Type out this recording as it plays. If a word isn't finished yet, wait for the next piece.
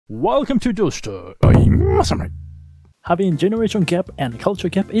Welcome to Dosta. I'm Masami. Having generation gap and culture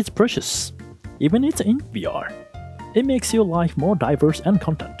gap is precious, even it's in VR. It makes your life more diverse and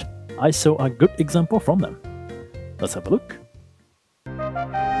content. I saw a good example from them. Let's have a look.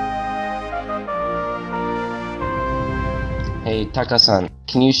 Hey Takasan,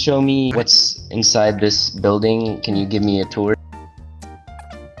 can you show me what's inside this building? Can you give me a tour?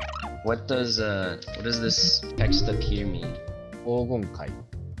 What does this text up here mean? 黄金会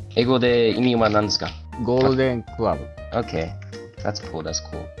英語で意味は何ですか？ゴールデンクラブ Okay, that's cool, that's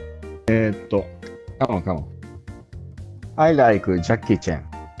cool. Come on. I like Jackie Chan.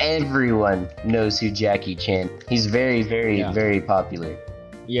 Everyone knows who Jackie Chan. He's very, very popular.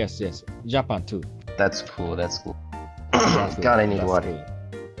 Yes. Japan too. That's cool, that's cool. God, I need water.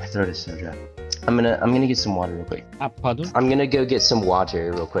 My throat is so dry. I'm gonna get some water real quick. Pardon? I'm gonna go get some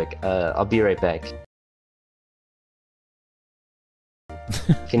water real quick. I'll be right back.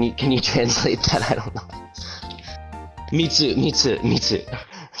 Can you translate that? I don't know. Me too.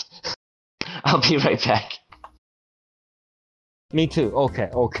 I'll be right back. Me too. Okay.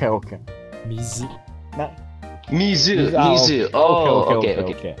 Mizu. Mizu. Oh,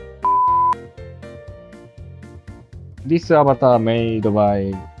 okay. This avatar made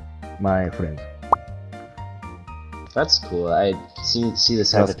by my friend. That's cool. I see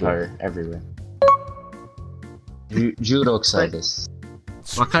this avatar everywhere. 16歳です。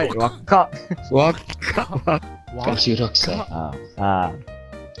若っ。16歳。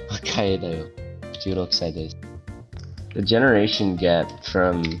若いだよ。16歳です。The generation gap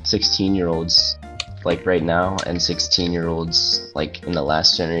from 16-year-olds like right now and 16-year-olds like in the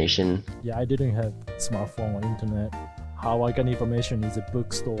last generation. Yeah, I didn't have smartphone or internet. How I get information is a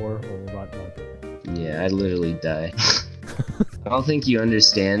bookstore or library. Yeah, I literally die. I don't think you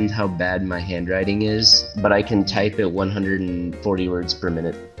understand how bad my handwriting is, but I can type at 140 words per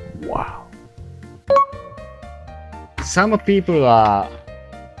minute. Wow. Some people are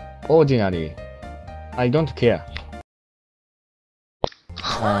ordinary. I don't care. ち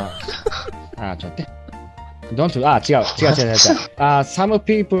ょっと待って。違う。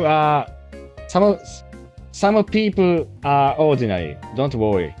Some people are ordinary. Don't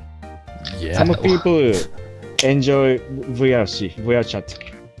worry. Yeah. Some people enjoy VRCHAT.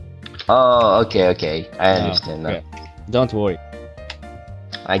 Oh, okay. I understand that. Don't worry.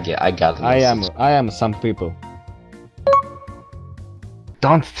 I got the message. I am some people.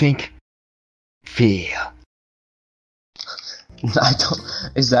 Don't think. Feel. I don't.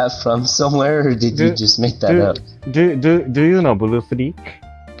 Is that from somewhere, or did you just make that up? Do you know Bruce Lee?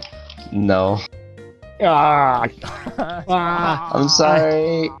 No. I'm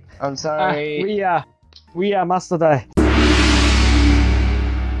sorry. We must die.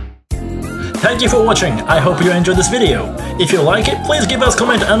 Thank you for watching. I hope you enjoyed this video. If you like it, please give us a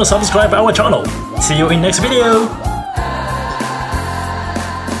comment and subscribe our channel. See you in next video.